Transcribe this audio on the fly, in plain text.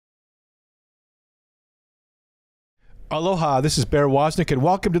Aloha, this is Bear Woznick, and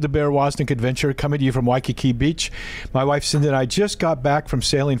welcome to the Bear Woznick Adventure, coming to you from Waikiki Beach. My wife Cindy and I just got back from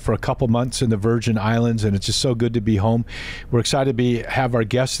sailing for a couple months in the Virgin Islands, and it's just so good to be home. We're excited to have our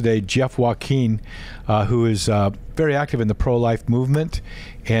guest today, Jeff Joaquin, who is very active in the pro-life movement,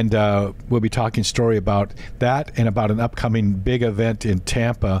 and we'll be talking story about that and about an upcoming big event in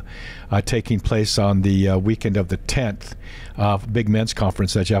Tampa taking place on the weekend of the 10th, big men's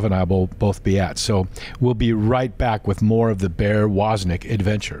conference that Jeff and I will both be at. So we'll be right back with more of the Bear Woznick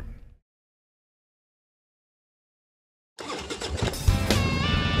adventure.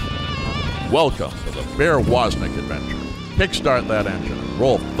 Welcome to the Bear Woznick adventure. Kickstart that engine and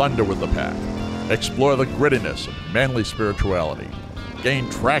roll thunder with the pack. Explore the grittiness of manly spirituality. Gain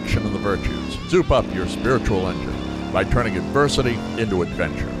traction in the virtues. Soup up your spiritual engine by turning adversity into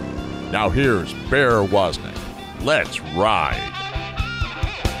adventure. Now here's Bear Woznick. Let's ride.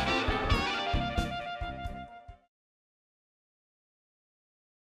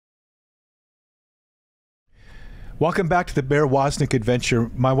 Welcome back to the Bear Woznick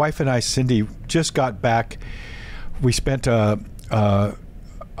adventure. My wife and I, Cindy, just got back. We spent a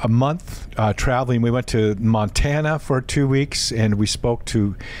month traveling. We went to Montana for 2 weeks, and we spoke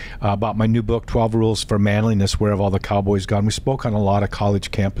about my new book, 12 Rules for Manliness, Where Have All the Cowboys Gone? We spoke on a lot of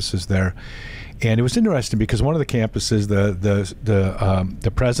college campuses there. And it was interesting because one of the campuses,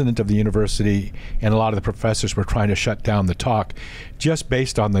 the president of the university and a lot of the professors were trying to shut down the talk just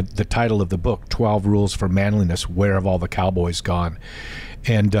based on the title of the book, 12 Rules for Manliness, Where Have All the Cowboys Gone?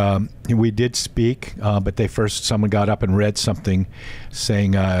 And we did speak, but someone got up and read something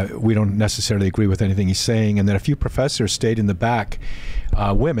saying we don't necessarily agree with anything he's saying. And then a few professors stayed in the back,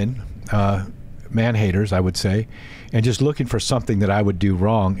 women, man-haters, I would say, and just looking for something that I would do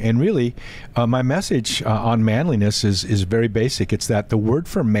wrong. And really, my message on manliness is very basic. It's that the word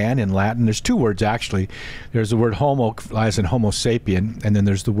for man in Latin, there's two words actually. There's the word homo, lies in homo sapien, and then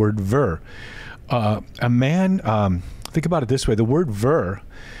there's the word ver. A man, think about it this way, the word ver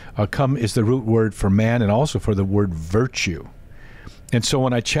is the root word for man and also for the word virtue. And so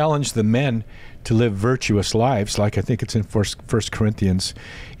when I challenge the men to live virtuous lives, like I think it's in First Corinthians,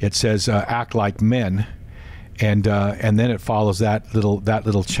 it says act like men, and then it follows that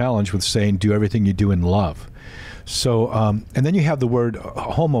little challenge with saying do everything you do in love. So and then you have the word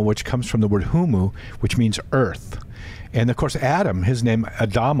homo, which comes from the word humu, which means earth. And of course, Adam, his name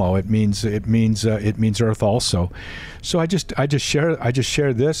Adamo, it means earth also. So I just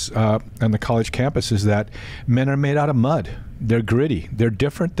share this on the college campuses that men are made out of mud. They're gritty. They're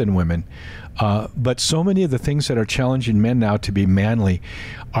different than women. But so many of the things that are challenging men now to be manly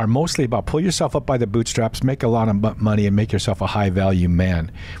are mostly about pull yourself up by the bootstraps, make a lot of money, and make yourself a high-value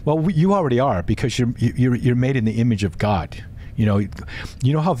man. Well, you already are, because you're made in the image of God. You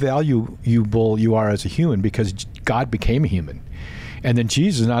know how valuable you are as a human because God became a human. And then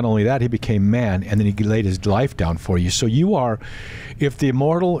Jesus, not only that, he became man, and then he laid his life down for you. So you are, if the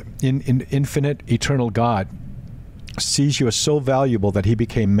immortal, infinite, eternal God sees you as so valuable that he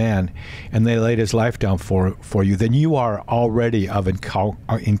became man and they laid his life down for you, then you are already of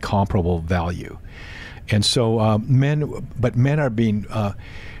incomparable value. And so men are being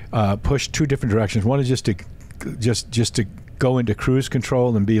pushed two different directions. One is just to go into cruise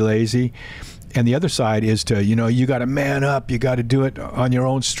control and be lazy. And the other side is to, you got to man up, you got to do it on your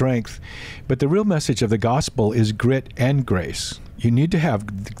own strength. But the real message of the gospel is grit and grace. You need to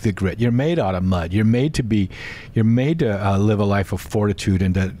have the grit. You're made out of mud. You're made to live a life of fortitude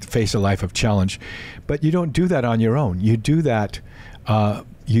and to face a life of challenge. But you don't do that on your own. You do that,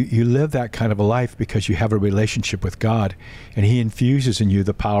 you live that kind of a life because you have a relationship with God, and he infuses in you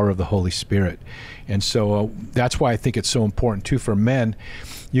the power of the Holy Spirit. And so that's why I think it's so important too for men.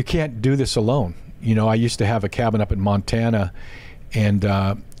 You can't do this alone. I used to have a cabin up in Montana, and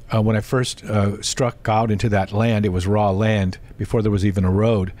when I first struck out into that land, it was raw land before there was even a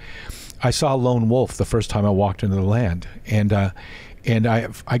road. I saw a lone wolf the first time I walked into the land, and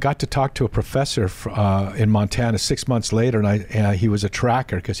I got to talk to a professor in Montana 6 months later, and he was a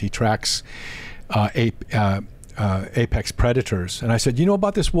tracker because he tracks apex predators. And I said, you know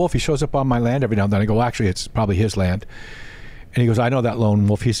about this wolf? He shows up on my land every now and then. I go, well, actually, it's probably his land. And he goes, I know that lone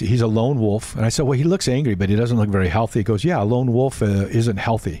wolf. He's a lone wolf. And I said, well, he looks angry, but he doesn't look very healthy. He goes, yeah, a lone wolf isn't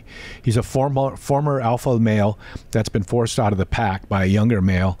healthy. He's a former alpha male that's been forced out of the pack by a younger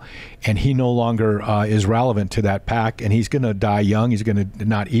male, and he no longer is relevant to that pack, and he's going to die young. He's going to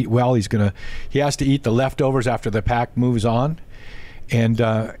not eat well. He has to eat the leftovers after the pack moves on. And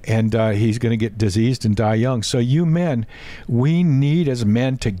he's going to get diseased and die young. So you men, we need as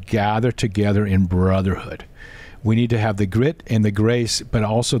men to gather together in brotherhood. We need to have the grit and the grace, but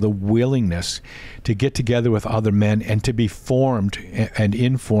also the willingness to get together with other men and to be formed and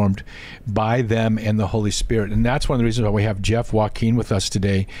informed by them and the Holy Spirit. And that's one of the reasons why we have Jeff Joaquin with us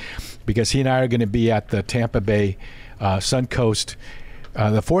today, because he and I are going to be at the Tampa Bay Suncoast,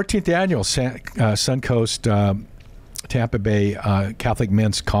 the 14th annual Suncoast Tampa Bay Catholic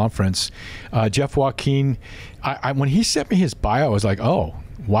Men's Conference. Jeff Joaquin, when he sent me his bio, I was like, oh,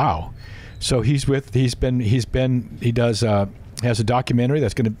 wow. So he has a documentary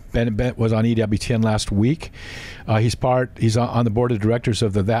that's going to was on EWTN last week. He's on the board of directors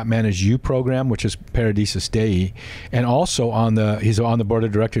of the That Man Is You program, which is Paradisus Dei, and also he's on the board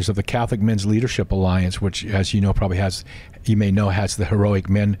of directors of the Catholic Men's Leadership Alliance, which, as you know, has the Heroic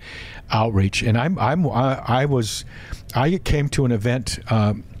Men outreach. And I came to an event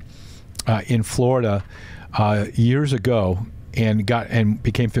in Florida years ago, and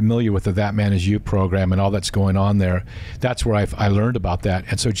became familiar with the That Man Is You program and all that's going on there. That's where I learned about that.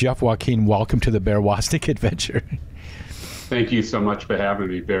 And so, Jeff Joaquin, welcome to the Bear Woznick adventure. Thank you so much for having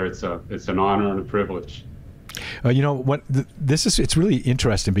me, Bear. It's an honor and a privilege. You know what? It's really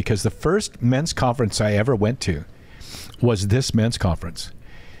interesting, because the first men's conference I ever went to was this men's conference.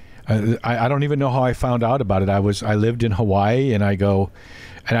 I don't even know how I found out about it. I lived in Hawaii, and I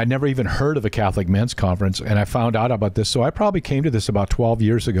never even heard of a Catholic men's conference, and I found out about this. So I probably came to this about 12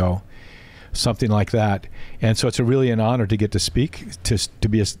 years ago, something like that. And so it's really an honor to get to speak, to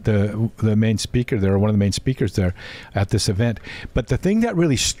be the main speaker there, or one of the main speakers there at this event. But the thing that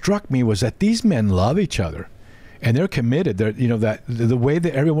really struck me was that these men love each other. And they're committed. That the way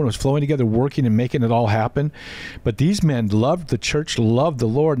that everyone was flowing together, working and making it all happen. But these men loved the church, loved the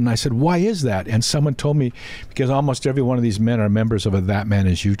Lord. And I said, why is that? And someone told me, because almost every one of these men are members of a That Man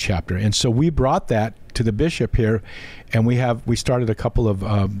Is You chapter. And so we brought that to the bishop here, and we started a couple of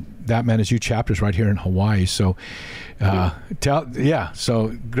That Man Is You chapters right here in Hawaii. So,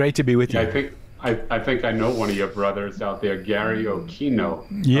 so great to be with you. I think I know one of your brothers out there, Gary Okino.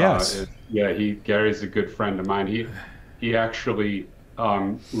 Yes. Gary's a good friend of mine. He actually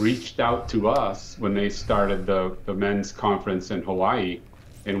reached out to us when they started the men's conference in Hawaii,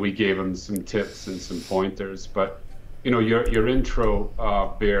 and we gave him some tips and some pointers. But your intro,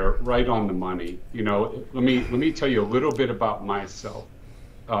 Bear, right on the money. Let me tell you a little bit about myself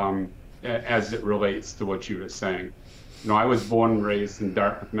as it relates to what you were saying. I was born and raised in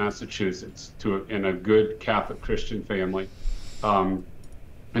Dartmouth, Massachusetts, in a good Catholic Christian family.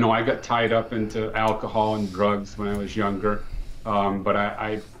 I got tied up into alcohol and drugs when I was younger, but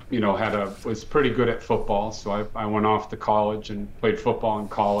I was pretty good at football, so I went off to college and played football in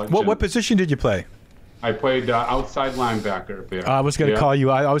college. What position did you play? I played outside linebacker there. I was going to call you.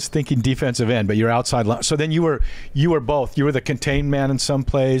 I was thinking defensive end, but you're outside. So then you were both. You were the contained man in some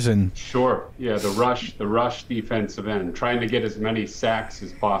plays, and sure, yeah, the rush defensive end, trying to get as many sacks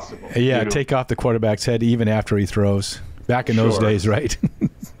as possible. Yeah, take off the quarterback's head even after he throws. Back in those days, right?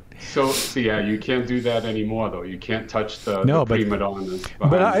 So you can't do that anymore, though. You can't touch the prima donnas.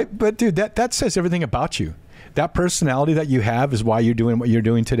 But dude, that says everything about you. That personality that you have is why you're doing what you're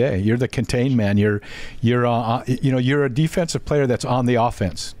doing today. You're the contained man. You're a defensive player that's on the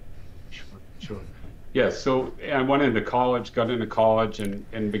offense. Sure. Yeah. So I got into college,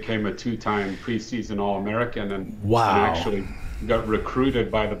 and became a 2-time preseason All-American, and actually got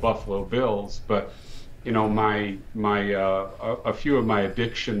recruited by the Buffalo Bills. But a few of my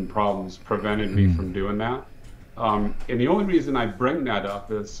addiction problems prevented me from doing that. And the only reason I bring that up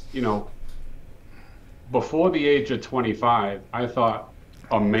is, before the age of 25, I thought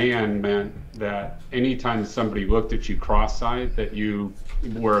a man meant that anytime somebody looked at you cross-eyed, that you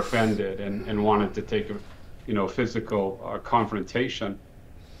were offended and wanted to take a physical confrontation.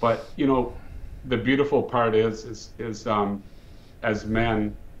 But the beautiful part is as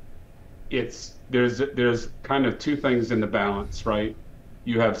men, there's kind of two things in the balance, right?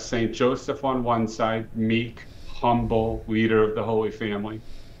 You have Saint Joseph on one side, meek, humble, leader of the Holy Family.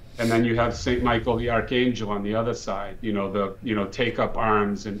 And then you have St. Michael the Archangel on the other side, take up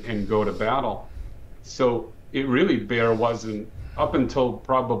arms and go to battle. So it really, Bear, wasn't up until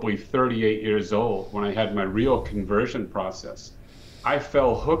probably 38 years old when I had my real conversion process. I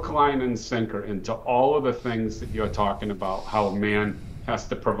fell hook, line, and sinker into all of the things that you're talking about, how a man has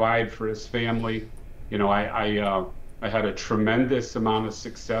to provide for his family. I had a tremendous amount of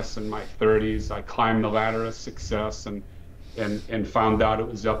success in my 30s. I climbed the ladder of success and found out it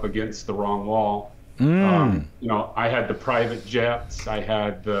was up against the wrong wall. I had the private jets, I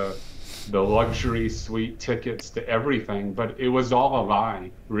had the luxury suite tickets to everything, but it was all a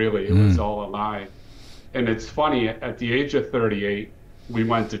lie, really. It was all a lie. And it's funny, at the age of 38, we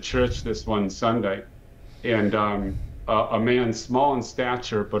went to church this one Sunday, And a man small in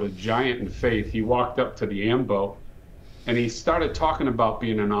stature, but a giant in faith, he walked up to the ambo and he started talking about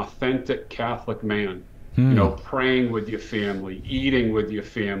being an authentic Catholic man, you know, praying with your family, eating with your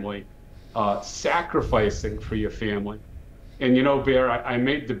family, sacrificing for your family. And, you know, Bear, I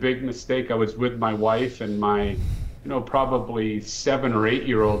made the big mistake. I was with my wife and my, you know, probably 7 or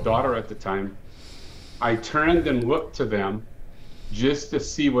 8-year-old daughter at the time. I turned and looked to them just to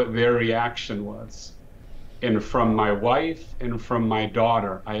see what their reaction was. And from my wife and from my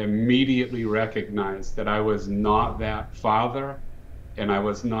daughter, I immediately recognized that I was not that father and I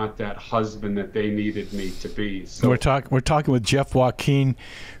was not that husband that they needed me to be. So we're talking with Jeff Joaquin,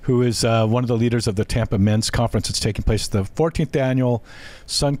 who is one of the leaders of the Tampa Men's Conference. It's taking place at the 14th Annual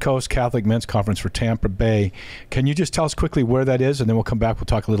Suncoast Catholic Men's Conference for Tampa Bay. Can you just tell us quickly where that is, and then we'll come back. We'll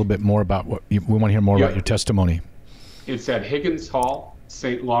talk a little bit more about we want to hear more about your testimony. It's at Higgins Hall,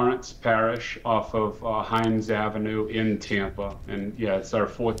 St. Lawrence Parish, off of Himes Avenue in Tampa. And yeah, it's our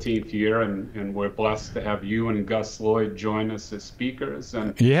 14th year, and we're blessed to have you and Gus Lloyd join us as speakers.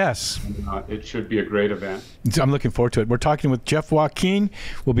 And yes, it should be a great event. I'm looking forward to it. We're talking with Jeff Joaquin.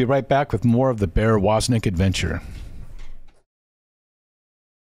 We'll be right back with more of the Bear Woznick adventure.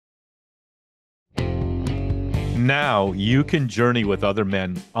 Now you can journey with other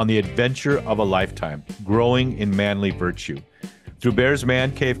men on the adventure of a lifetime, growing in manly virtue, through Bear's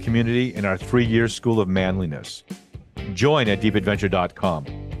Man Cave community and our 3-year School of Manliness. Join at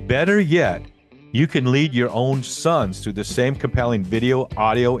deepadventure.com. Better yet, you can lead your own sons through the same compelling video,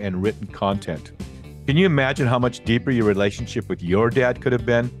 audio, and written content. Can you imagine how much deeper your relationship with your dad could have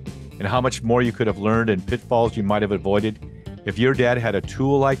been, and how much more you could have learned and pitfalls you might have avoided if your dad had a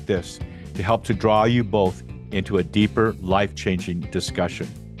tool like this to help to draw you both into a deeper, life-changing discussion?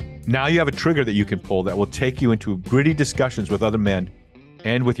 Now you have a trigger that you can pull that will take you into gritty discussions with other men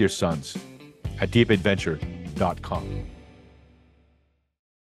and with your sons at deepadventure.com.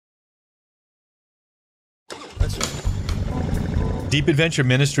 Deep Adventure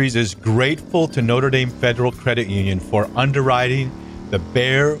Ministries is grateful to Notre Dame Federal Credit Union for underwriting the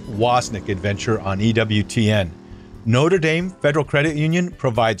Bear Woznick adventure on EWTN. Notre Dame Federal Credit Union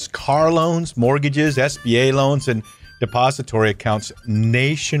provides car loans, mortgages, SBA loans, and depository accounts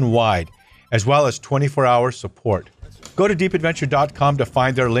nationwide, as well as 24-hour support. Go to deepadventure.com to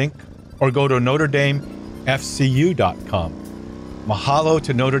find their link, or go to NotreDameFCU.com. Mahalo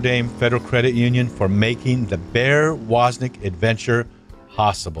to Notre Dame Federal Credit Union for making the Bear Woznick adventure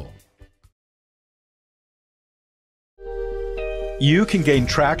possible. You can gain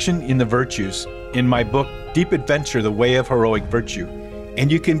traction in the virtues in my book, Deep Adventure, The Way of Heroic Virtue,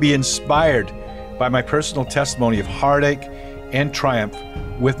 and you can be inspired by my personal testimony of heartache and triumph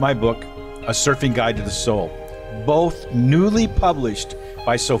with my book, A Surfing Guide to the Soul, both newly published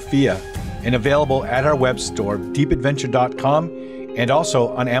by Sophia and available at our web store, deepadventure.com, and also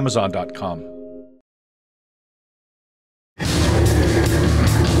on amazon.com.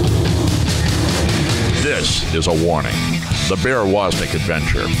 This is a warning. The Bear Woznick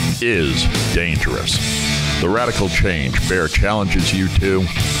adventure is dangerous. The radical change Bear challenges you to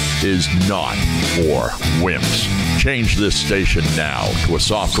is not for wimps. Change this station now to a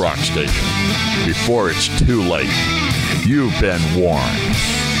soft rock station before it's too late. You've been warned.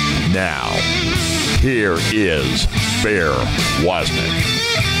 Now, here is Bear Woznick.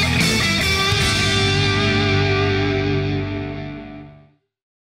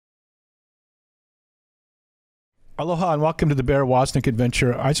 Aloha and welcome to the Bear Woznick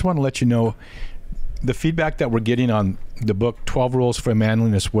adventure. I just want to let you know the feedback that we're getting on the book 12 Rules for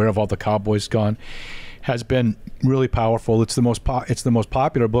Manliness, Where Have All the Cowboys Gone, has been really powerful. It's the most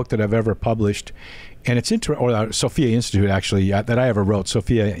popular book that I've ever published, and it's Sophia Institute actually that I ever wrote.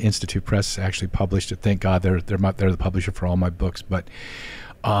 Sophia Institute Press actually published it. Thank God they're the publisher for all my books. But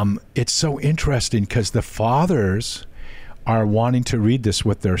it's so interesting because the fathers are wanting to read this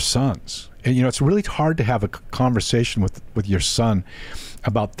with their sons. And, you know, it's really hard to have a conversation with your son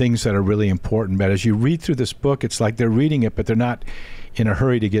about things that are really important. But as you read through this book, it's like they're reading it, but they're not in a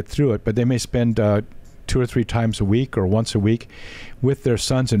hurry to get through it. But they may spend 2 or 3 times a week or once a week with their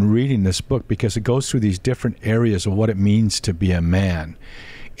sons and reading this book, because it goes through these different areas of what it means to be a man.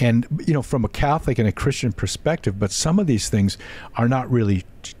 And, you know, from a Catholic and a Christian perspective, but some of these things are not really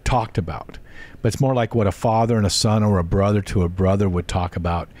talked about. But it's more like what a father and a son or a brother to a brother would talk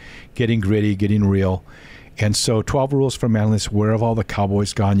about, getting gritty, getting real. And so 12 Rules for Manliness, Where Have All the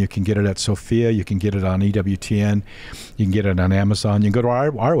Cowboys Gone? You can get it at Sophia. You can get it on EWTN. You can get it on Amazon. You can go to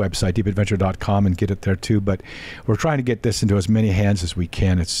our website, deepadventure.com, and get it there too. But we're trying to get this into as many hands as we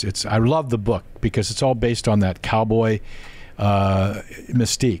can. I love the book because it's all based on that cowboy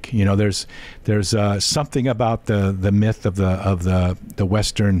mystique. You know, there's something about the myth of the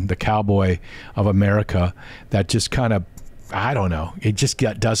Western, the cowboy of America that just kind of, I don't know. It just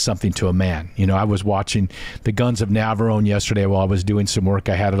does something to a man. You know, I was watching The Guns of Navarone yesterday while I was doing some work.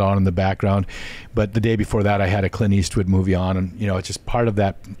 I had it on in the background. But the day before that, I had a Clint Eastwood movie on. And, you know, it's just part of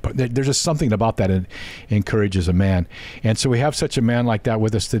that. There's just something about that that encourages a man. And so we have such a man like that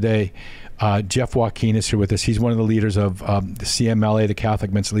with us today. Jeff Joaquin is here with us. He's one of the leaders of the CMLA, the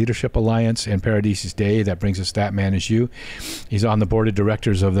Catholic Men's Leadership Alliance, and Paradises Day. That brings us That Man Is You. He's on the board of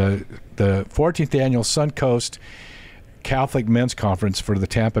directors of the 14th Annual Suncoast Catholic Men's Conference for the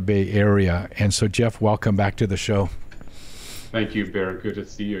Tampa Bay area. And so, Jeff, welcome back to the show. Thank you, Bear. Good to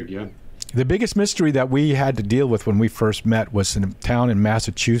see you again. The biggest mystery that we had to deal with when we first met was in a town in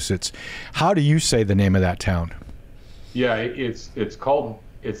Massachusetts. How do you say the name of that town? Yeah, it's called,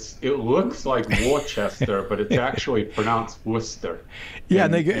 it looks like Worcester, but it's actually pronounced Worcester. Yeah,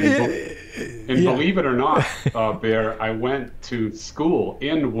 and believe it or not, Bear, I went to school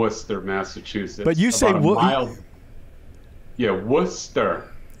in Worcester, Massachusetts. But you say Yeah,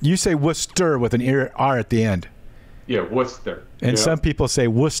 Worcester. You say Worcester with an R at the end. Yeah, Worcester. And some people say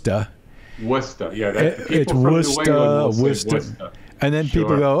Worcester. Worcester, yeah. It's Worcester. And then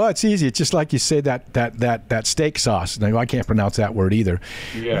people go, oh, it's easy. It's just like you say that steak sauce. And I go, I can't pronounce that word either.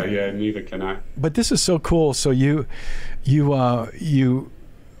 Yeah, neither can I. But this is so cool. So you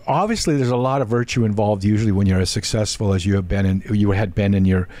obviously there's a lot of virtue involved usually when you're as successful as you had been in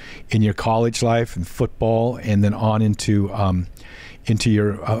your college life and football, and then on into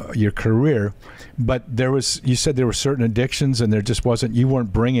your career. But you said there were certain addictions, and there just wasn't, you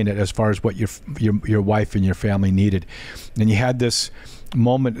weren't bringing it as far as what your wife and your family needed. And you had this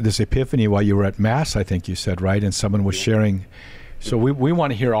moment, this epiphany while you were at Mass, I think you said, right? And someone was sharing. So we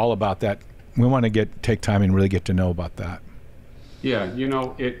want to hear all about that. We want to take time and really get to know about that. Yeah, you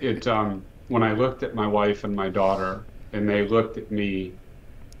know, when I looked at my wife and my daughter, and they looked at me,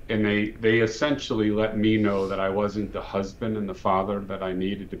 and they essentially let me know that I wasn't the husband and the father that I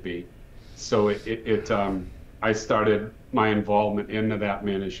needed to be. So I started my involvement in the That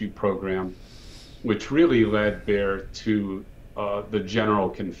Man Is You program, which really led Bear to the General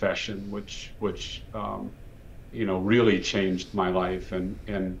Confession, which really changed my life.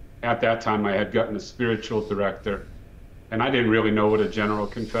 And at that time, I had gotten a spiritual director. And I didn't really know what a General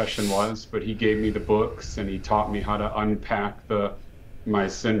Confession was, but he gave me the books and he taught me how to unpack my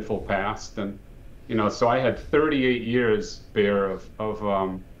sinful past. And, so I had 38 years, Bear,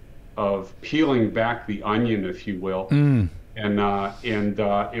 of peeling back the onion, if you will. And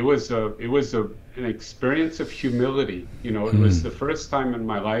it was an experience of humility. It was the first time in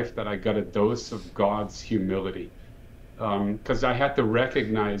my life that I got a dose of God's humility. Because I had to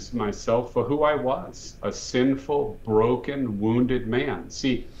recognize myself for who I was, a sinful, broken, wounded man.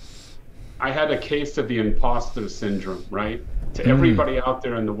 See, I had a case of the imposter syndrome, right? To everybody out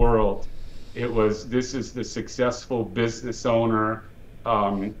there in the world, this is the successful business owner,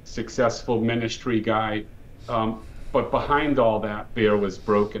 successful ministry guy. But behind all that, there was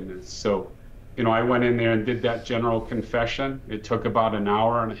brokenness. So, I went in there and did that General Confession. It took about an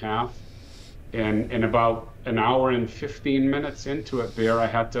hour and a half. And about an hour and 15 minutes into it, Bear, I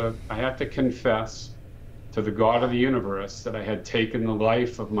had to confess to the God of the universe that I had taken the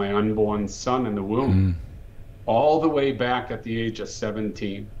life of my unborn son in the womb, all the way back at the age of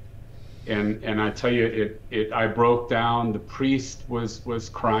 17. And I tell you, I broke down. The priest was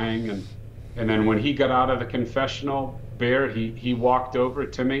crying, and then when he got out of the confessional, Bear, he walked over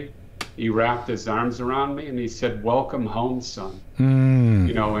to me. He wrapped his arms around me and he said, "Welcome home, son."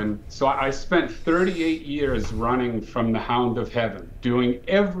 And so I spent 38 years running from the hound of heaven,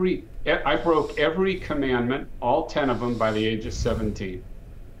 I broke every commandment, all 10 of them, by the age of 17.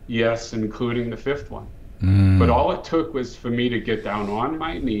 Yes, including the 5th one. But all it took was for me to get down on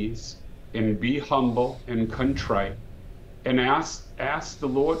my knees and be humble and contrite and ask the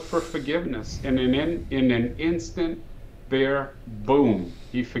Lord for forgiveness. And in an instant, Bear, boom,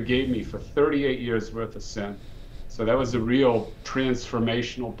 he forgave me for 38 years worth of sin. So that was a real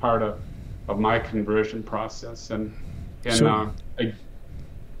transformational part of my conversion process. And again,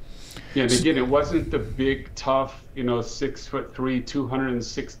 it wasn't the big, tough, 6'3",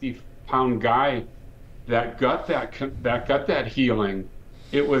 260-pound guy that got that healing.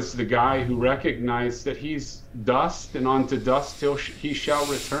 It was the guy who recognized that he's dust, and unto dust he shall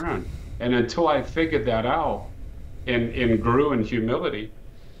return. And until I figured that out and grew in humility,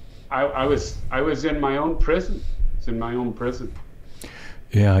 I was in my own prison. It's in my own prison.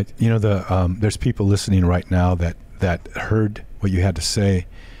 Yeah, there's people listening right now that heard what you had to say.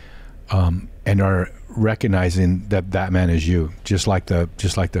 and are recognizing that that man is you, just like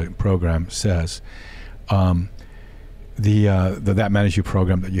the program says. The That Man Is You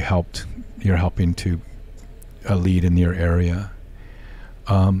program that you're helping to lead in your area.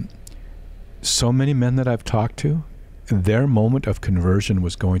 So many men that I've talked to, their moment of conversion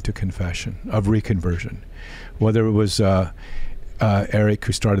was going to confession, of reconversion. Whether it was Eric,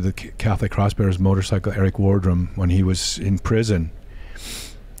 who started the Catholic Crossbearers motorcycle, Eric Wardrum, when he was in prison,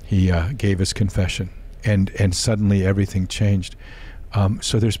 he gave his confession, and suddenly everything changed.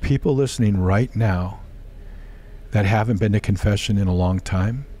 So there's people listening right now that haven't been to confession in a long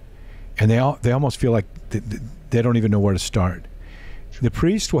time, and they almost feel like they don't even know where to start. The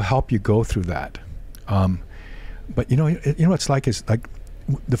priest will help you go through that. But you know what it's like is like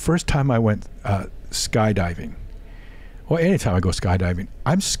the first time I went skydiving. Well, anytime I go skydiving,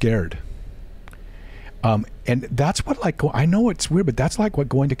 I'm scared. And that's what I know it's weird, but that's like what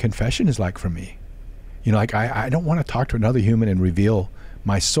going to confession is like for me. You know, like I don't want to talk to another human and reveal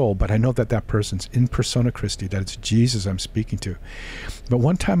my soul, but I know that person's in persona Christi, that it's Jesus I'm speaking to. But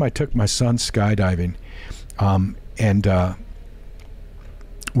one time I took my son skydiving, and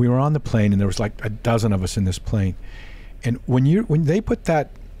we were on the plane, and there was like a dozen of us in this plane. And when they put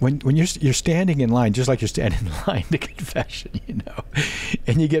that, when you're standing in line, just like you're standing in line to confession, you know,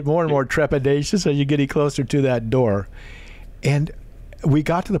 and you get more and more trepidatious as you're getting closer to that door. And we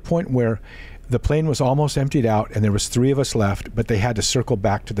got to the point where the plane was almost emptied out, and there was 3 of us left, but they had to circle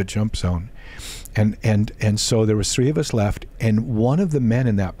back to the jump zone. And so there was 3 of us left, and one of the men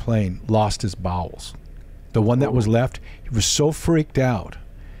in that plane lost his bowels. The one that was left, he was so freaked out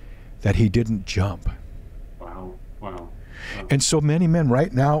that he didn't jump. Wow. And so many men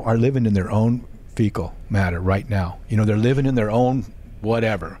right now are living in their own fecal matter right now. You know, they're living in their own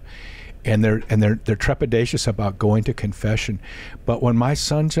whatever. And they're trepidatious about going to confession. But when my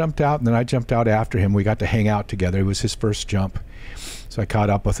son jumped out, and then I jumped out after him, we got to hang out together. It was his first jump. So I caught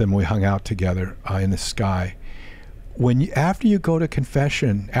up with him, we hung out together in the sky. After you go to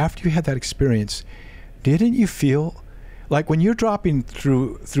confession, after you had that experience, didn't you feel like when you're dropping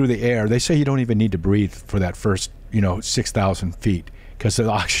through the air, they say you don't even need to breathe for that first, 6,000 feet because the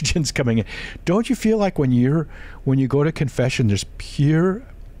oxygen's coming in. Don't you feel like when you go to confession, there's pure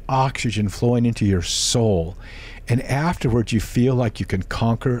oxygen flowing into your soul, and afterwards you feel like you can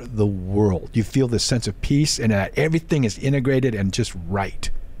conquer the world? You feel this sense of peace, and that everything is integrated and just right.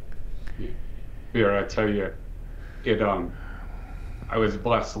 Here, I tell you, I was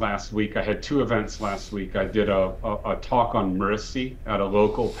blessed last week. I had 2 events last week. I did a talk on mercy at a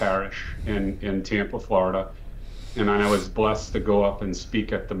local parish in Tampa, Florida. And I was blessed to go up and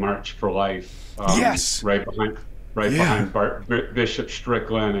speak at the March for Life. Yes. Right behind Bishop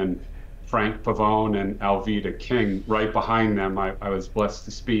Strickland and Frank Pavone and Alveda King. Right behind them, I was blessed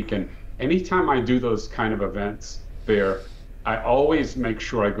to speak. And anytime I do those kind of events there, I always make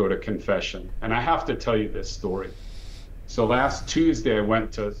sure I go to confession. And I have to tell you this story. So last Tuesday, I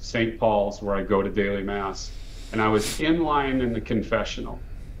went to St. Paul's, where I go to daily mass, and I was in line in the confessional.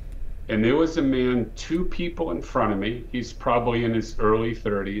 And there was a man 2 people in front of me. He's probably in his early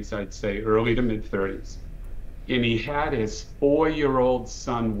 30s, I'd say early to mid 30s. And he had his 4-year-old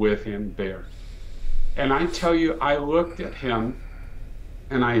son with him there. And I tell you, I looked at him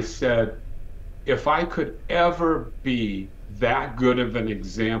and I said, if I could ever be that good of an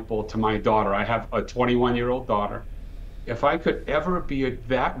example to my daughter, I have a 21-year-old daughter. If I could ever be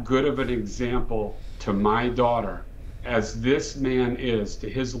that good of an example to my daughter as this man is to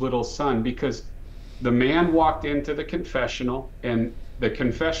his little son, because the man walked into the confessional, and the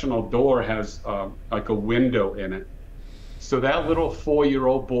confessional door has like a window in it. So that little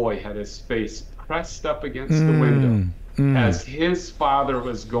 4-year-old boy had his face pressed up against the window as his father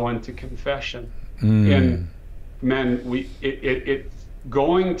was going to confession. And men,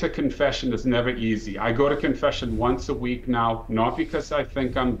 going to confession is never easy. I go to confession once a week now, not because I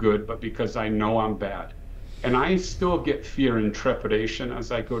think I'm good, but because I know I'm bad. And I still get fear and trepidation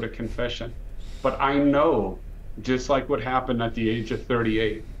as I go to confession. But I know, just like what happened at the age of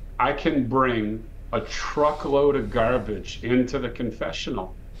 38, I can bring a truckload of garbage into the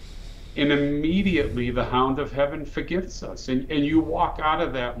confessional. And immediately the hound of heaven forgives us. And you walk out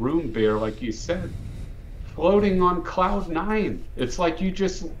of that room, Bear, like you said, floating on cloud 9. It's like you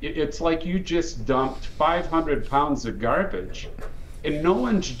just dumped 500 pounds of garbage. And no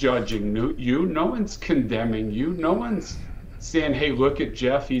one's judging you, no one's condemning you, no one's saying, hey, look at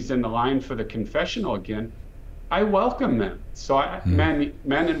Jeff, he's in the line for the confessional again. I welcome them. So men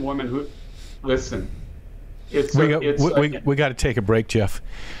and women who listen, we got to take a break, Jeff.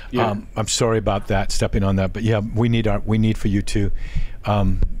 Yeah. I'm sorry about that, stepping on that, but yeah, we need for you to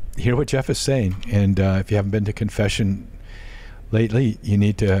hear what Jeff is saying. And if you haven't been to confession lately, you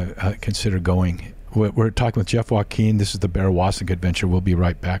need to consider going. We're talking with Jeff Joaquin. This is the Bear Woznick Adventure. We'll be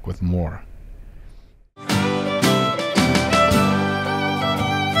right back with more.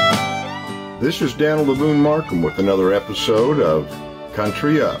 This is Daniel LeBoon Markham with another episode of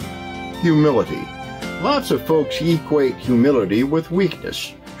Country Up. Humility. Lots of folks equate humility with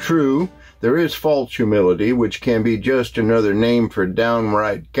weakness. True, there is false humility, which can be just another name for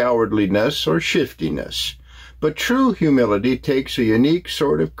downright cowardliness or shiftiness. But true humility takes a unique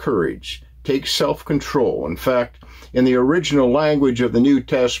sort of courage, takes self-control. In fact, in the original language of the New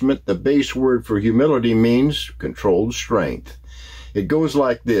Testament, the base word for humility means controlled strength. It goes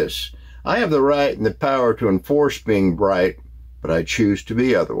like this: I have the right and the power to enforce being bright, but I choose to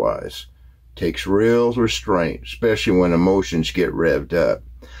be otherwise. Takes real restraint, especially when emotions get revved up.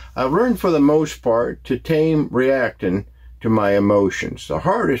 I've learned for the most part to tame reacting to my emotions. The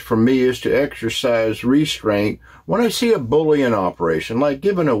hardest for me is to exercise restraint when I see a bully in operation, like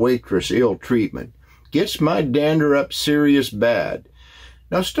giving a waitress ill treatment. Gets my dander up serious bad.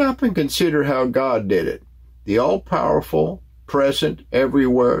 Now stop and consider how God did it. The all-powerful, present,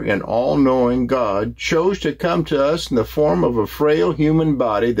 everywhere, and all-knowing God chose to come to us in the form of a frail human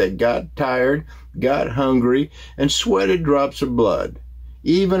body that got tired, got hungry, and sweated drops of blood,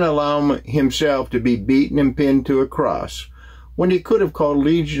 even allowing himself to be beaten and pinned to a cross, when he could have called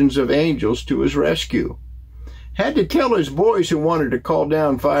legions of angels to his rescue. Had to tell his boys who wanted to call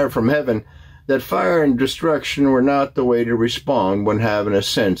down fire from heaven that fire and destruction were not the way to respond when having a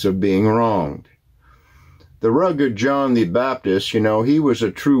sense of being wronged. The rugged John the Baptist, he was a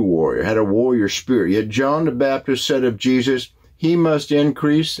true warrior, had a warrior spirit. Yet John the Baptist said of Jesus, he must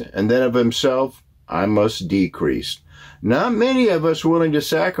increase, and then of himself, I must decrease. Not many of us willing to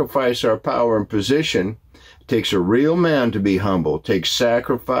sacrifice our power and position. It takes a real man to be humble. It takes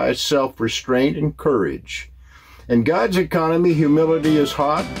sacrifice, self-restraint, and courage. In God's economy, humility is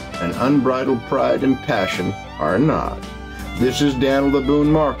hot, and unbridled pride and passion are not. This is Daniel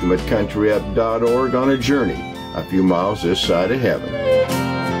LeBoon Markham at CountryUp.org on a journey a few miles this side of heaven.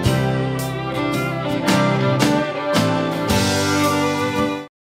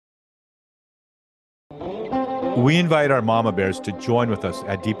 We invite our mama bears to join with us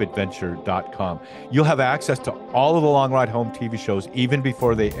at deepadventure.com. You'll have access to all of the Long Ride Home TV shows even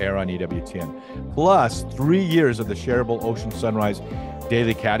before they air on EWTN. Plus 3 years of the shareable Ocean Sunrise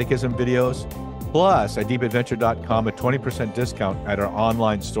Daily Catechism videos. Plus, at deepadventure.com, a 20% discount at our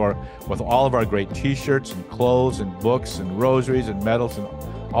online store with all of our great t-shirts and clothes and books and rosaries and medals and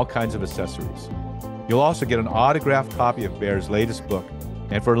all kinds of accessories. You'll also get an autographed copy of Bear's latest book,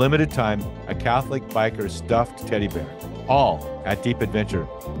 and for a limited time, a Catholic biker stuffed teddy bear. All at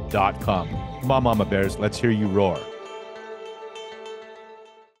deepadventure.com. Come on, Mama Bears, let's hear you roar.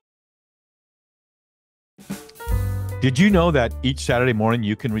 Did you know that each Saturday morning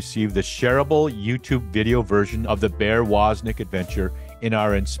you can receive the shareable YouTube video version of the Bear Woznick Adventure in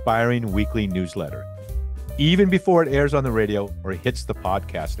our inspiring weekly newsletter, even before it airs on the radio or hits the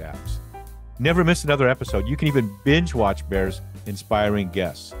podcast apps? Never miss another episode. You can even binge watch Bear's inspiring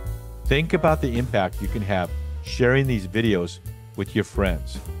guests. Think about the impact you can have sharing these videos with your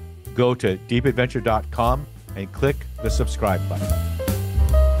friends. Go to deepadventure.com and click the subscribe button.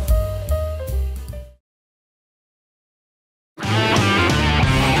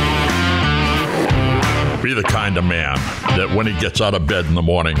 Be the kind of man that when he gets out of bed in the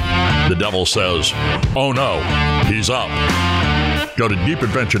morning, the devil says, oh no, he's up. Go to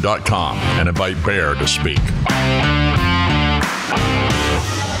deepadventure.com and invite Bear to speak.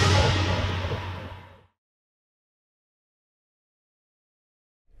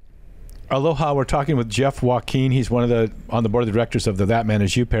 Aloha, we're talking with Jeff Joaquin. He's on the board of directors of the That Man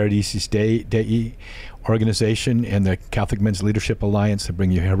Is You Paradisus Dei organization and the Catholic Men's Leadership Alliance to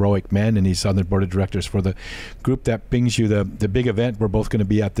bring you heroic men, and he's on the board of directors for the group that brings you the big event we're both going to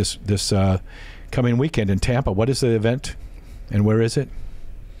be at this coming weekend in Tampa. What is the event and where is it?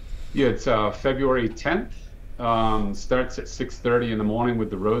 Yeah, it's February 10th. Starts at 6:30 in the morning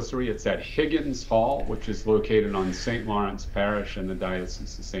with the Rosary. It's at Higgins Hall, which is located on St. Lawrence Parish in the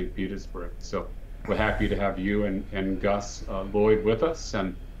Diocese of St. Petersburg. So we're happy to have you and Gus Lloyd with us,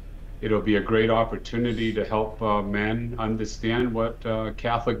 and it'll be a great opportunity to help men understand what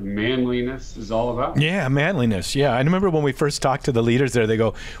Catholic manliness is all about. Yeah, manliness. Yeah, I remember when we first talked to the leaders there, they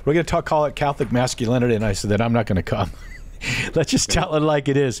go, we're going to call it Catholic masculinity, and I said that I'm not going to come. Let's just tell it like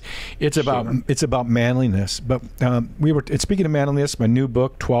it is. It's about manliness. But speaking of manliness, my new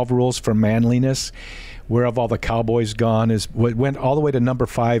book, 12 Rules for Manliness, Where Have All the Cowboys Gone is went all the way to number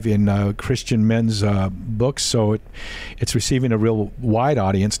 5 in Christian men's books. So it's receiving a real wide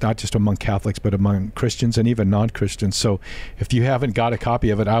audience, not just among Catholics, but among Christians and even non-Christians. So if you haven't got a copy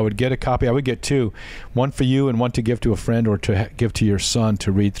of it, I would get a copy. I would get 2, one for you and one to give to a friend or to give to your son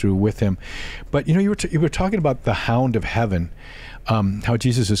to read through with him. But you were talking about the Hound of Heaven, how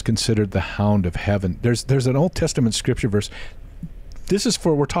Jesus is considered the Hound of Heaven. There's an Old Testament scripture verse. This is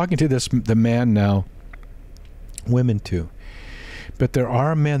we're talking to the man now, women too. But there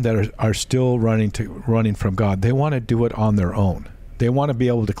are men that are still running from God. They want to do it on their own. They want to be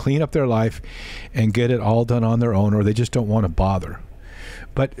able to clean up their life and get it all done on their own, or they just don't want to bother.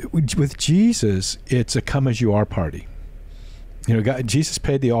 But with Jesus, it's a come as you are party. Jesus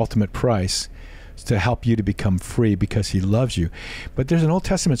paid the ultimate price to help you to become free because he loves you. But there's an Old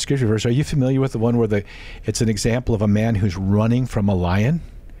Testament scripture verse. Are you familiar with the one where it's an example of a man who's running from a lion?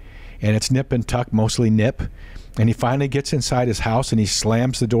 And it's nip and tuck, mostly nip. And he finally gets inside his house and he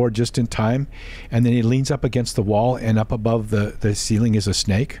slams the door just in time. And then he leans up against the wall, and up above the ceiling is a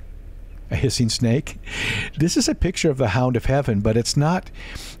snake, a hissing snake. This is a picture of the Hound of Heaven, but it's not.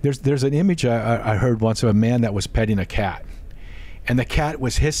 There's an image I heard once of a man that was petting a cat. And the cat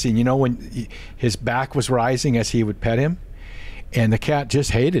was hissing, when his back was rising as he would pet him. And the cat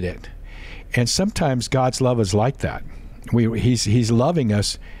just hated it. And sometimes God's love is like that. He's loving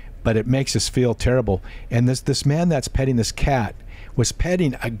us, but it makes us feel terrible. And this man that's petting this cat was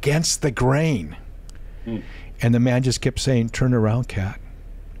petting against the grain. And the man just kept saying, "Turn around, cat."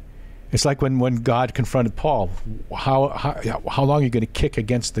 It's like when God confronted Paul, how long are you going to kick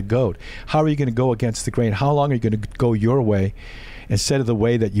against the goat? How are you going to go against the grain? How long are you going to go your way instead of the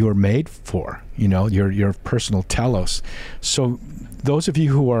way that you were made for? Your personal telos. So those of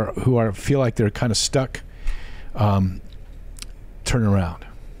you who feel like they're kind of stuck, turn around.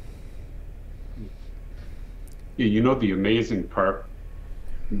 Yeah, the amazing part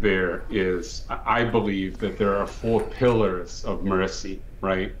there is, I believe that there are 4 pillars of mercy,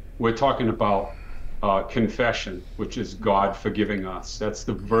 right? We're talking about confession, which is God forgiving us. That's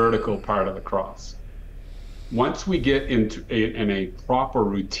the vertical part of the cross. Once we get into a proper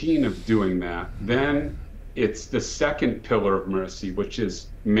routine of doing that, then it's the second pillar of mercy, which is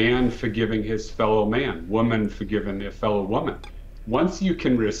man forgiving his fellow man, woman forgiving their fellow woman. Once you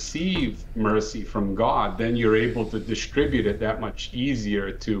can receive mercy from God, then you're able to distribute it that much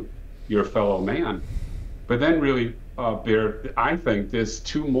easier to your fellow man. But then really, I think there's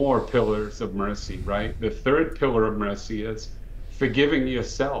 2 more pillars of mercy, right? The third pillar of mercy is forgiving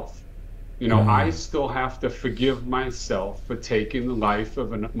yourself. I still have to forgive myself for taking the life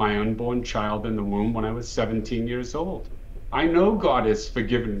of my unborn child in the womb when I was 17 years old. I know God has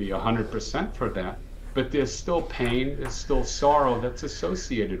forgiven me 100% for that, but there's still pain, there's still sorrow that's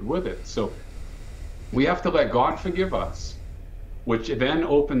associated with it. So we have to let God forgive us, which then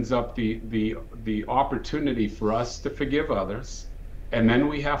opens up the opportunity for us to forgive others. And then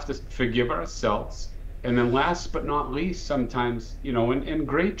we have to forgive ourselves. And then last but not least, sometimes, and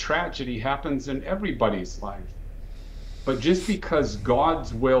great tragedy happens in everybody's life. But just because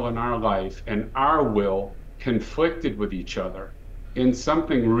God's will in our life and our will conflicted with each other and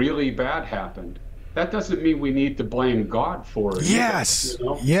something really bad happened, that doesn't mean we need to blame God for it. Yes.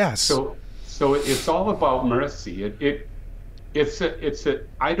 Either, Yes. So it's all about mercy.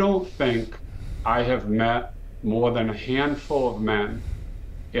 I don't think I have met more than a handful of men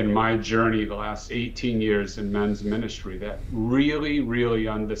in my journey the last 18 years in men's ministry that really, really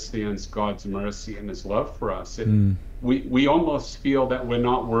understands God's mercy and his love for us. We almost feel that we're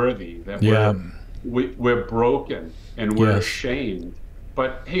not worthy, that we're broken and we're ashamed.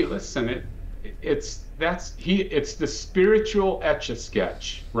 But hey, listen, it's the spiritual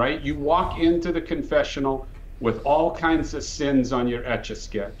Etch-a-Sketch, right? You walk into the confessional with all kinds of sins on your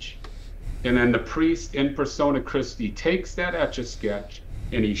Etch-a-Sketch. And then the priest in persona Christi takes that Etch-a-Sketch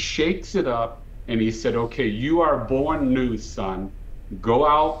and he shakes it up and he said, okay, you are born new, son. Go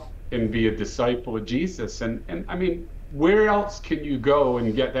out and be a disciple of Jesus. And I mean, where else can you go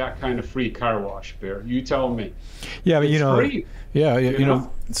and get that kind of free car wash, Bear? You tell me. Yeah, but it's free. Yeah, you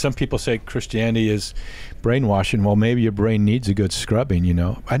know, some people say Christianity is brainwashing. Well, maybe your brain needs a good scrubbing,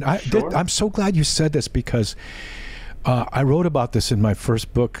 And I'm so glad you said this because I wrote about this in my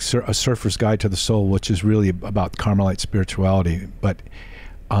first book, A Surfer's Guide to the Soul, which is really about Carmelite spirituality. But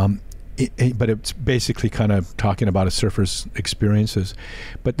it's basically kind of talking about a surfer's experiences.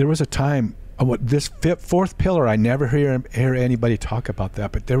 But there was a time, this 4th pillar, I never hear anybody talk about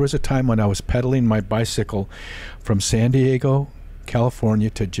that. But there was a time when I was pedaling my bicycle from San Diego, California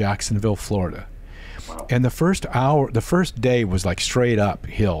to Jacksonville, Florida. Wow. And the first day was like straight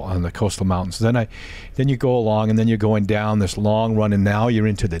uphill on the coastal mountains. Then you go along, and then you're going down this long run, and now you're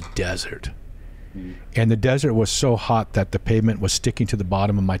into the desert. And the desert was so hot that the pavement was sticking to the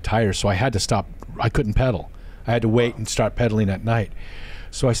bottom of my tires, so I had to stop. I couldn't pedal. I had to wait and start pedaling at night.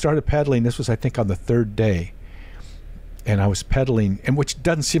 So I started pedaling. This was, I think, on the third day. And I was pedaling, and which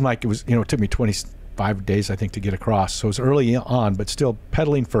doesn't seem like it was, it took me 25 days, I think, to get across. So it was early on, but still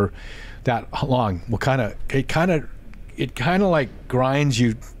pedaling for that long will it kind of like grinds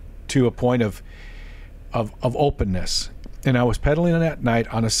you to a point of openness. And I was pedaling at night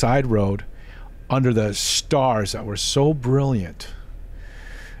on a side road under the stars that were so brilliant.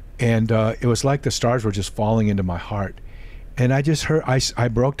 And it was like the stars were just falling into my heart. And I just heard, I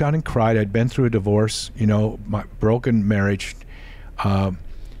broke down and cried. I'd been through a divorce, my broken marriage,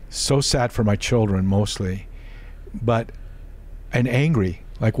 so sad for my children mostly, and angry,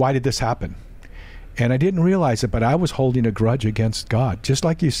 like, why did this happen? And I didn't realize it, but I was holding a grudge against God, just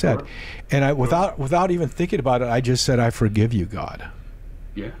like you said. And without even thinking about it, I just said, I forgive you, God.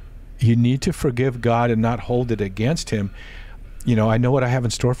 Yeah. You need to forgive God and not hold it against him. I know what I have in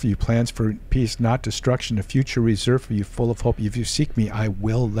store for you, plans for peace, not destruction, a future reserved for you, full of hope. If you seek me, I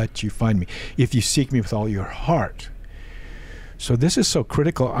will let you find me. If you seek me with all your heart. So this is so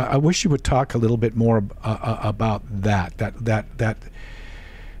critical. I wish you would talk a little bit more about that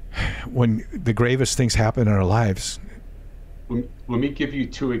when the gravest things happen in our lives. Let me give you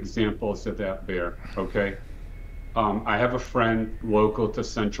two examples of that, Bear, okay? I have a friend local to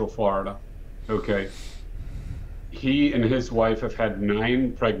Central Florida, okay? He and his wife have had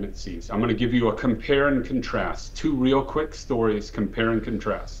 9 pregnancies. I'm going to give you a compare and contrast. 2 real quick stories, compare and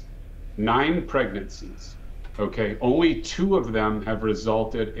contrast. 9 pregnancies, okay? Only 2 of them have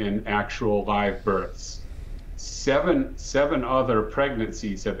resulted in actual live births. 7 other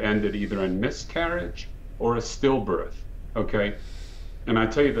pregnancies have ended either in miscarriage or a stillbirth, okay? And I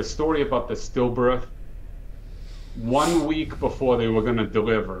tell you the story about the stillbirth. 1 week before they were going to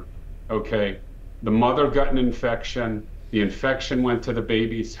deliver, okay, the mother got an infection. The infection went to the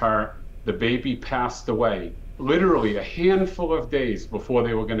baby's heart. The baby passed away, literally a handful of days before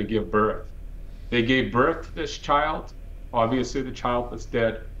they were going to give birth. They gave birth to this child. Obviously, the child was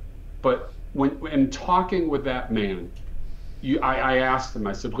dead. But when talking with that man, I asked him,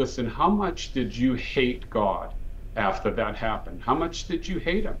 I said, listen, how much did you hate God after that happened? How much did you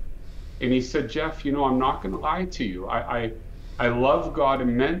hate him? And he said, Jeff, I'm not going to lie to you. I love God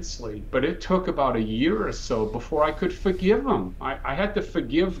immensely, but it took about a year or so before I could forgive him. I had to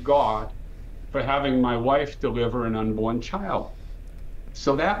forgive God for having my wife deliver an unborn child.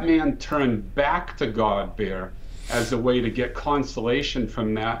 So that man turned back to God, Bear, as a way to get consolation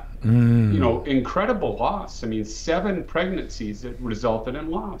from that, incredible loss. I mean, 7 pregnancies that resulted in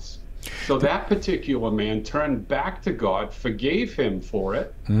loss. So that particular man turned back to God, forgave him for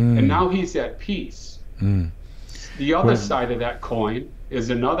it, and now he's at peace. The other side of that coin is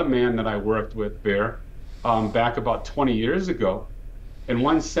another man that I worked with, Bear, back about 20 years ago. And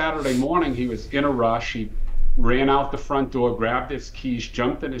one Saturday morning, he was in a rush. He ran out the front door, grabbed his keys,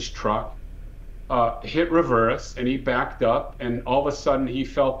 jumped in his truck, hit reverse, and he backed up. And all of a sudden, he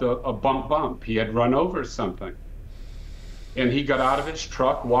felt a bump. He had run over something. And he got out of his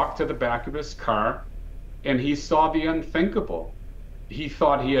truck, walked to the back of his car, and he saw the unthinkable. He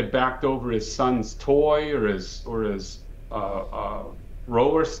thought he had backed over his son's toy or his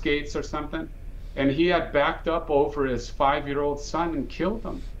roller skates or something, and he had backed up over his 5-year-old son and killed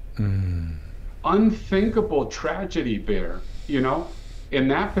him. Unthinkable tragedy, Bear.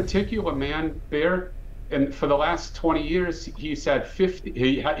 And that particular man, Bear, and for the last 20 years, he's had 50.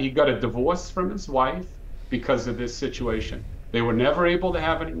 He got a divorce from his wife because of this situation. They were never able to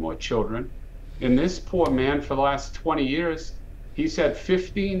have any more children. And this poor man, for the last 20 years, he's had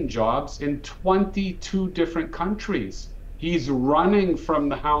 15 jobs in 22 different countries. He's running from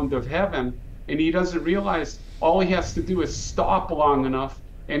the hound of heaven, and he doesn't realize all he has to do is stop long enough,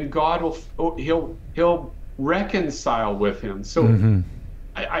 and God he'll reconcile with him. So, and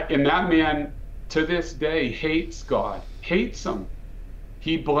that man to this day hates God, hates him.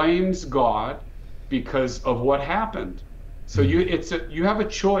 He blames God because of what happened. So you have a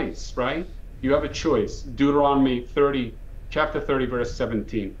choice, right? You have a choice. Deuteronomy 30. Chapter 30, verse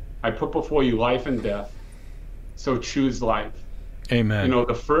 17. I put before you life and death, so choose life. Amen.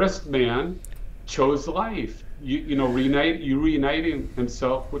 The first man chose life. Reuniting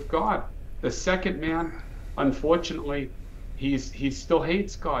himself with God. The second man, unfortunately, he still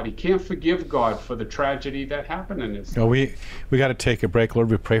hates God. He can't forgive God for the tragedy that happened in his life. No, we got to take a break. Lord,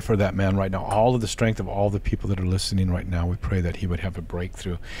 we pray for that man right now. All of the strength of all the people that are listening right now, we pray that he would have a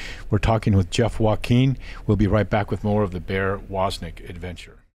breakthrough. We're talking with Jeff Joaquin. We'll be right back with more of the Bear Woznick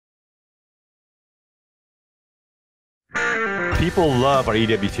adventure. People love our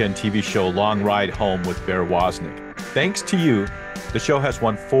EWTN TV show, Long Ride Home with Bear Woznick. Thanks to you, the show has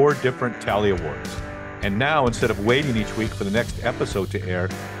won 4 different Tally Awards. And now, instead of waiting each week for the next episode to air,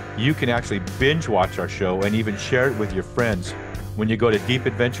 you can actually binge watch our show and even share it with your friends when you go to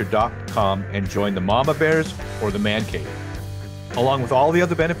deepadventure.com and join the Mama Bears or the Man Cave. Along with all the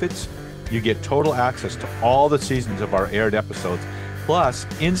other benefits, you get total access to all the seasons of our aired episodes, plus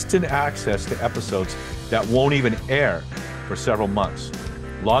instant access to episodes that won't even air for several months.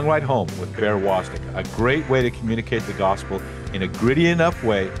 Long Ride Home with Bear Woznick, a great way to communicate the gospel in a gritty enough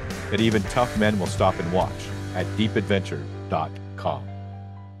way that even tough men will stop and watch at deepadventure.com.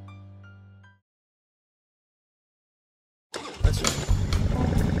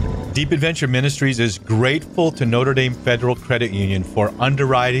 Deep Adventure Ministries is grateful to Notre Dame Federal Credit Union for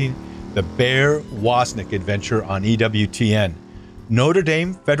underwriting the Bear Woznick adventure on EWTN. Notre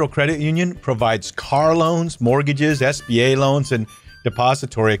Dame Federal Credit Union provides car loans, mortgages, SBA loans, and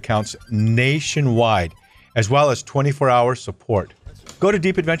depository accounts nationwide, as well as 24-hour support. Go to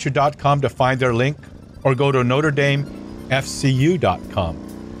deepadventure.com to find their link, or go to NotreDameFCU.com.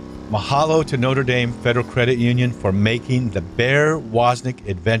 Mahalo to Notre Dame Federal Credit Union for making the Bear Woznick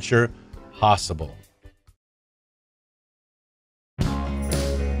adventure possible.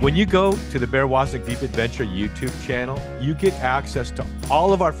 When you go to the Bear Woznick Deep Adventure YouTube channel, you get access to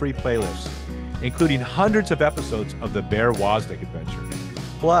all of our free playlists, including hundreds of episodes of the Bear Woznick adventure,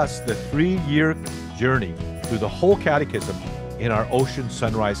 plus the 3-year journey through the whole catechism in our Ocean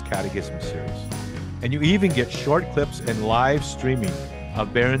Sunrise Catechism series. And you even get short clips and live streaming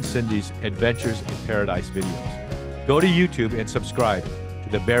of Bear and Cindy's Adventures in Paradise videos. Go to YouTube and subscribe to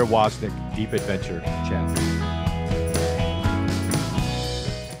the Bear Woznick Deep Adventure channel.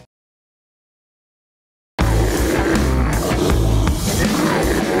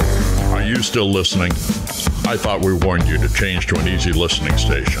 Are you still listening? I thought we warned you to change to an easy listening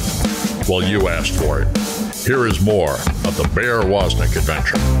station. Well, you asked for it. Here is more of the Bear Woznick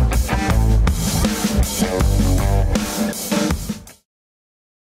adventure.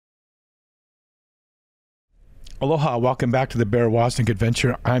 Aloha, welcome back to the Bear Woznick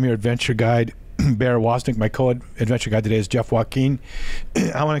adventure. I'm your adventure guide, Bear Woznick. My co-adventure guide today is Jeff Joaquin.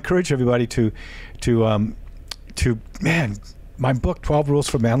 I want to encourage everybody to man, my book, 12 Rules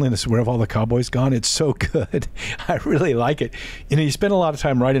for Manliness, Where Have All the Cowboys Gone? It's so good. I really like it. You know, you spend a lot of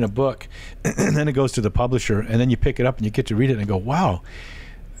time writing a book, and then it goes to the publisher, and then you pick it up and you get to read it and go, wow,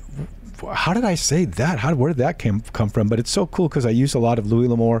 how did I say that? Where did that come from? But it's so cool because I use a lot of Louis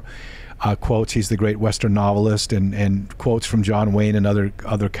L'Amour quotes. He's the great Western novelist, and quotes from John Wayne and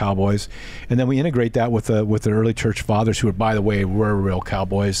other cowboys. And then we integrate that with the early church fathers, who, by the way, were real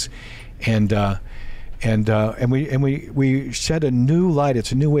cowboys. And we shed a new light.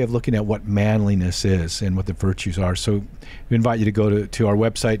 It's a new way of looking at what manliness is and what the virtues are. So we invite you to go to our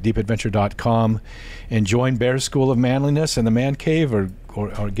website, deepadventure.com, and join Bear's School of Manliness and the Man Cave, or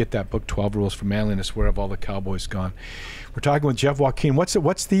get that book, 12 Rules for Manliness, Where Have All the Cowboys Gone? We're talking with Jeff Joaquin. What's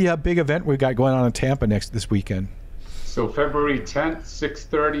the big event we got going on in Tampa this weekend? So February 10th,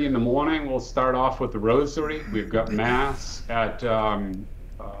 6:30 in the morning, we'll start off with the Rosary. We've got Mass at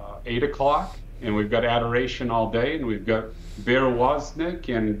 8 o'clock. And we've got adoration all day, and we've got Bear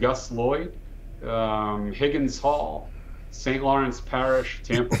Woznick and Gus Lloyd, Higgins Hall, St. Lawrence Parish,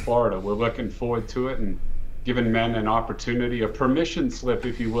 Tampa, Florida. We're looking forward to it and giving men an opportunity, a permission slip,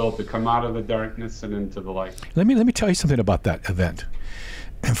 if you will, to come out of the darkness and into the light. Let me tell you something about that event.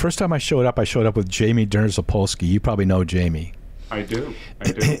 And first time I showed up with Jamie Derzopolsky. You probably know Jamie. I do.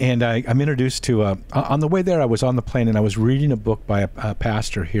 And I'm introduced to, on the way there, I was on the plane and I was reading a book by a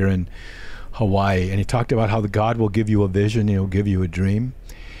pastor here in Hawaii, and he talked about how the God will give you a vision, he'll give you a dream.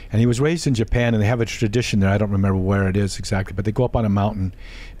 And he was raised in Japan, and they have a tradition there. I don't remember where it is exactly, but they go up on a mountain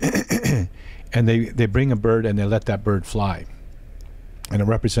and they bring a bird and they let that bird fly, and it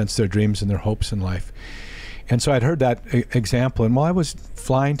represents their dreams and their hopes in life. And so I'd heard that example, and while I was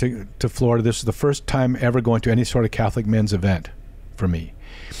flying to Florida, this was the first time ever going to any sort of Catholic men's event for me.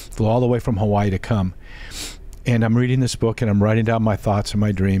 Flew all the way from Hawaii to come. And I'm reading this book, and I'm writing down my thoughts and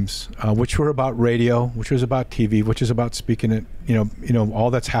my dreams, which were about radio, which was about TV, which is about speaking it, you know, all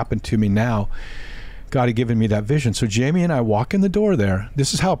that's happened to me now. God had given me that vision. So Jamie and I walk in the door there.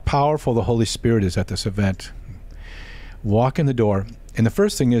 This is how powerful the Holy Spirit is at this event. Walk in the door, and the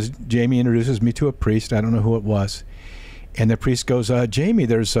first thing is Jamie introduces me to a priest. I don't know who it was. And the priest goes, Jamie,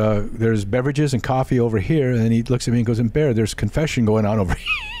 there's beverages and coffee over here. And he looks at me and goes, and Bear, there's confession going on over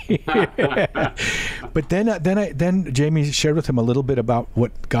here. But then Jamie shared with him a little bit about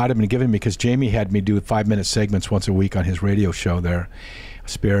what God had been giving me, because Jamie had me do 5-minute segments once a week on his radio show there,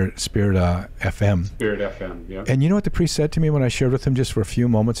 Spirit FM. Spirit FM, yeah. And you know what the priest said to me when I shared with him just for a few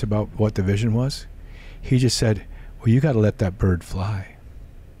moments about what the vision was? He just said, well, you got to let that bird fly.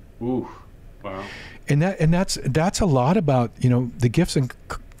 Ooh, wow. And that's a lot about, the gifts, and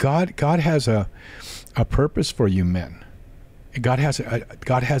God has a purpose for you men. God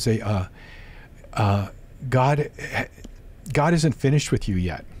isn't finished with you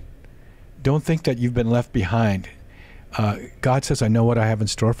yet. Don't think that you've been left behind. God says, I know what I have in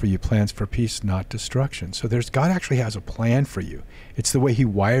store for you, plans for peace, not destruction. So God actually has a plan for you. It's the way he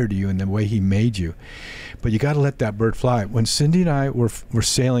wired you and the way he made you. But you got to let that bird fly. When Cindy and I were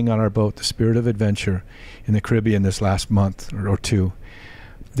sailing on our boat, the Spirit of Adventure, in the Caribbean this last month or two,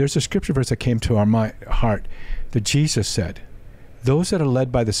 there's a scripture verse that came to our heart that Jesus said, those that are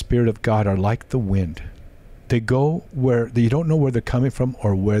led by the Spirit of God are like the wind. They go where you don't know where they're coming from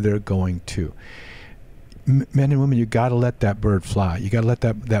or where they're going to. Men and women, you got to let that bird fly. You got to let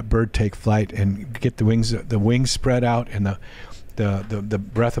that bird take flight and get the wings spread out, and the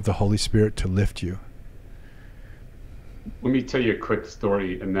breath of the Holy Spirit to lift you. Let me tell you a quick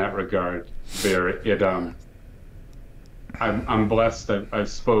story in that regard, Bear. I'm blessed. I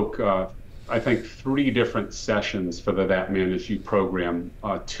spoke, I think, 3 different sessions for the That Man Is You program,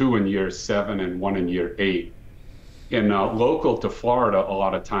 2 in year 7 and 1 in year 8. In local to Florida, a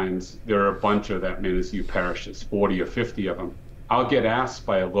lot of times there are a bunch of That Man Is You parishes, 40 or 50 of them. I'll get asked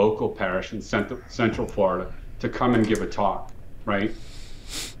by a local parish in Central Florida to come and give a talk, right?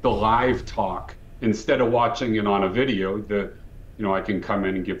 The live talk. Instead of watching it on a video, I can come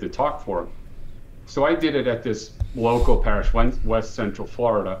in and give the talk for them. So I did it at this local parish, West Central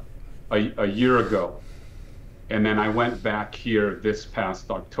Florida, a year ago. And then I went back here this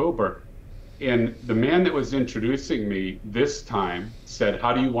past October. And the man that was introducing me this time said,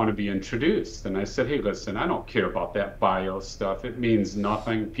 how do you want to be introduced? And I said, hey, listen, I don't care about that bio stuff. It means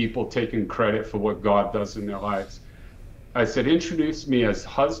nothing. People taking credit for what God does in their lives. I said, introduce me as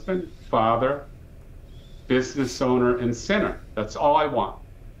husband, father, business owner, and sinner. That's all I want.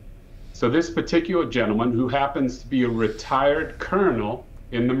 So this particular gentleman, who happens to be a retired colonel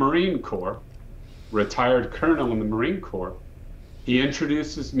in the Marine Corps, he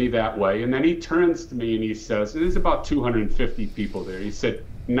introduces me that way, and then he turns to me and he says, and there's about 250 people there, he said,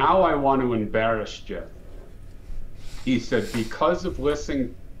 now I want to embarrass Jeff. He said, because of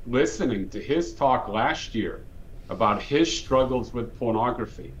listening to his talk last year about his struggles with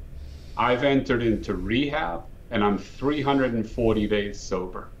pornography, I've entered into rehab and I'm 340 days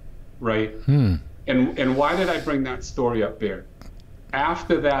sober, right? And why did I bring that story up there?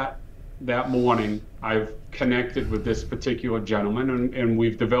 After that morning, I've connected with this particular gentleman and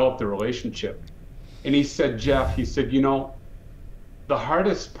we've developed a relationship. And he said, Jeff, the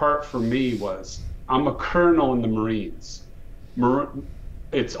hardest part for me was, I'm a colonel in the Marines.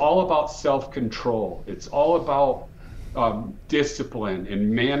 It's all about self-control. It's all about discipline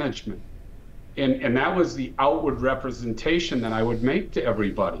and management. And that was the outward representation that I would make to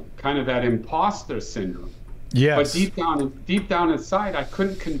everybody, kind of that imposter syndrome. Yes. But deep down inside, I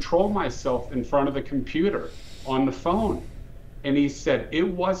couldn't control myself in front of the computer, on the phone. And he said, it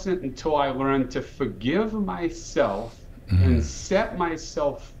wasn't until I learned to forgive myself and set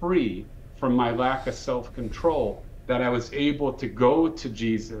myself free from my lack of self-control that I was able to go to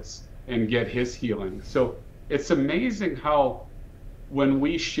Jesus and get his healing. So it's amazing how when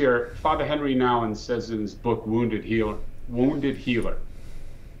we share, Father Henry Nouwen says in his book, Wounded Healer,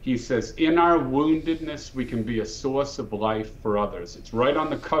 he says, in our woundedness, we can be a source of life for others. It's right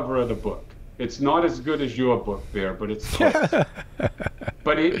on the cover of the book. It's not as good as your book, Bear, but it's close.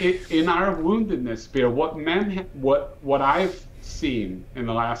 But in our woundedness, Bear, what I've seen in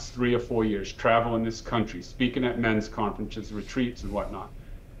the last 3 or 4 years, travel in this country, speaking at men's conferences, retreats, and whatnot,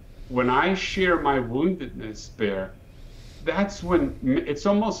 when I share my woundedness, Bear, that's when it's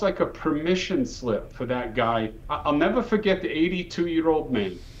almost like a permission slip for that guy. I'll never forget the 82-year-old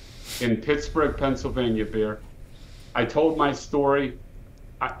man in Pittsburgh, Pennsylvania, Bear. I told my story.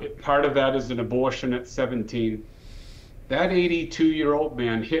 Part of that is an abortion at 17. That 82-year-old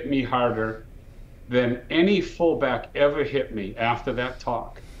man hit me harder than any fullback ever hit me after that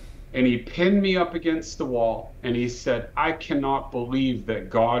talk. And he pinned me up against the wall and he said, I cannot believe that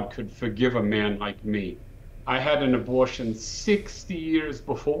God could forgive a man like me. I had an abortion 60 years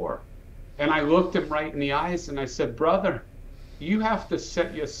before. And I looked him right in the eyes and I said, brother, you have to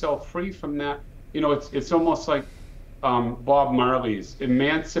set yourself free from that. It's almost like Bob Marley's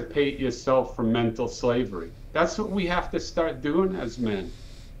emancipate yourself from mental slavery. That's what we have to start doing as men.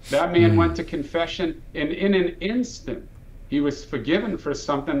 That man went to confession, and in an instant, he was forgiven for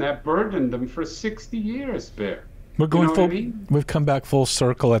something that burdened him for 60 years, Bear. We're going what I mean? We've come back full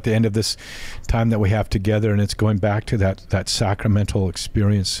circle at the end of this time that we have together, and it's going back to that sacramental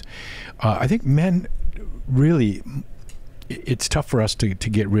experience. I think men really, it's tough for us to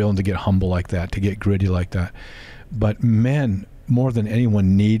get real and to get humble like that, to get gritty like that. But men, more than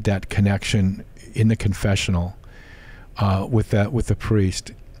anyone, need that connection in the confessional with the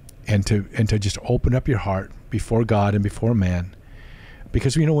priest, and to just open up your heart before God and before man.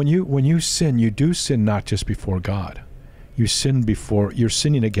 Because when you sin, you do sin not just before God. You're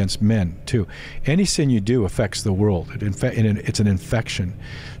sinning against men too. Any sin you do affects the world. It's an infection.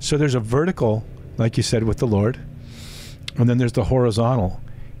 So there's a vertical, like you said, with the Lord, and then there's the horizontal,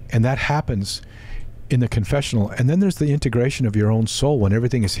 and that happens in the confessional. And then there's the integration of your own soul. When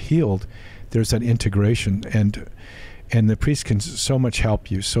everything is healed, there's that integration, and the priest can so much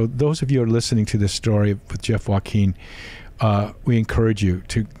help you. So those of you who are listening to this story with Jeff Joaquin, we encourage you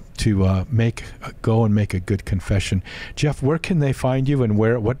to go and make a good confession. Jeff, where can they find you,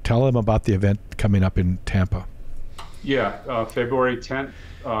 and tell them about the event coming up in Tampa? Yeah, February 10th,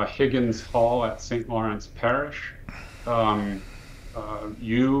 Higgins Hall at St. Lawrence Parish.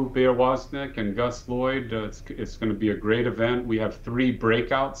 You, Bear Woznick, and Gus Lloyd, it's going to be a great event. We have 3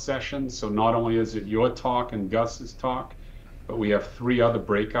 breakout sessions, so not only is it your talk and Gus's talk, but we have 3 other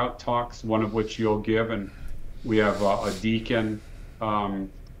breakout talks, one of which you'll give, and we have a deacon and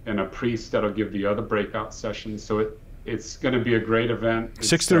a priest that'll give the other breakout sessions. So it's going to be a great event.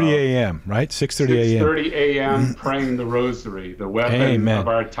 6:30 a.m., right? 6:30 a.m. 6:30 a.m. praying the rosary, the weapon Amen. of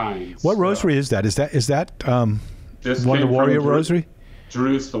our times. What rosary is that? Is that This one of the came warrior from rosary?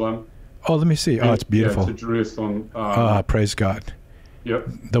 Jerusalem. Oh, let me see. Oh, it's beautiful. Yeah, it's a Jerusalem. Praise God. Yep.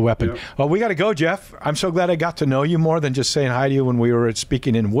 The weapon. Yep. Well, we got to go, Jeff. I'm so glad I got to know you more than just saying hi to you when we were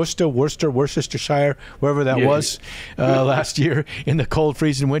speaking in Worcestershire, wherever that was last year in the cold,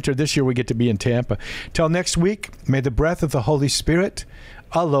 freezing winter. This year we get to be in Tampa. Till next week, may the breath of the Holy Spirit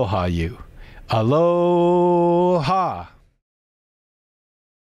aloha you. Aloha.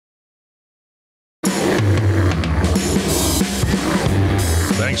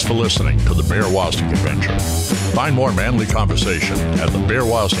 Thanks for listening to the Bear Woznick Adventure. Find more manly conversation at the Bear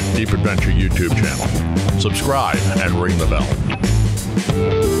Woznick Deep Adventure YouTube channel. Subscribe and ring the bell.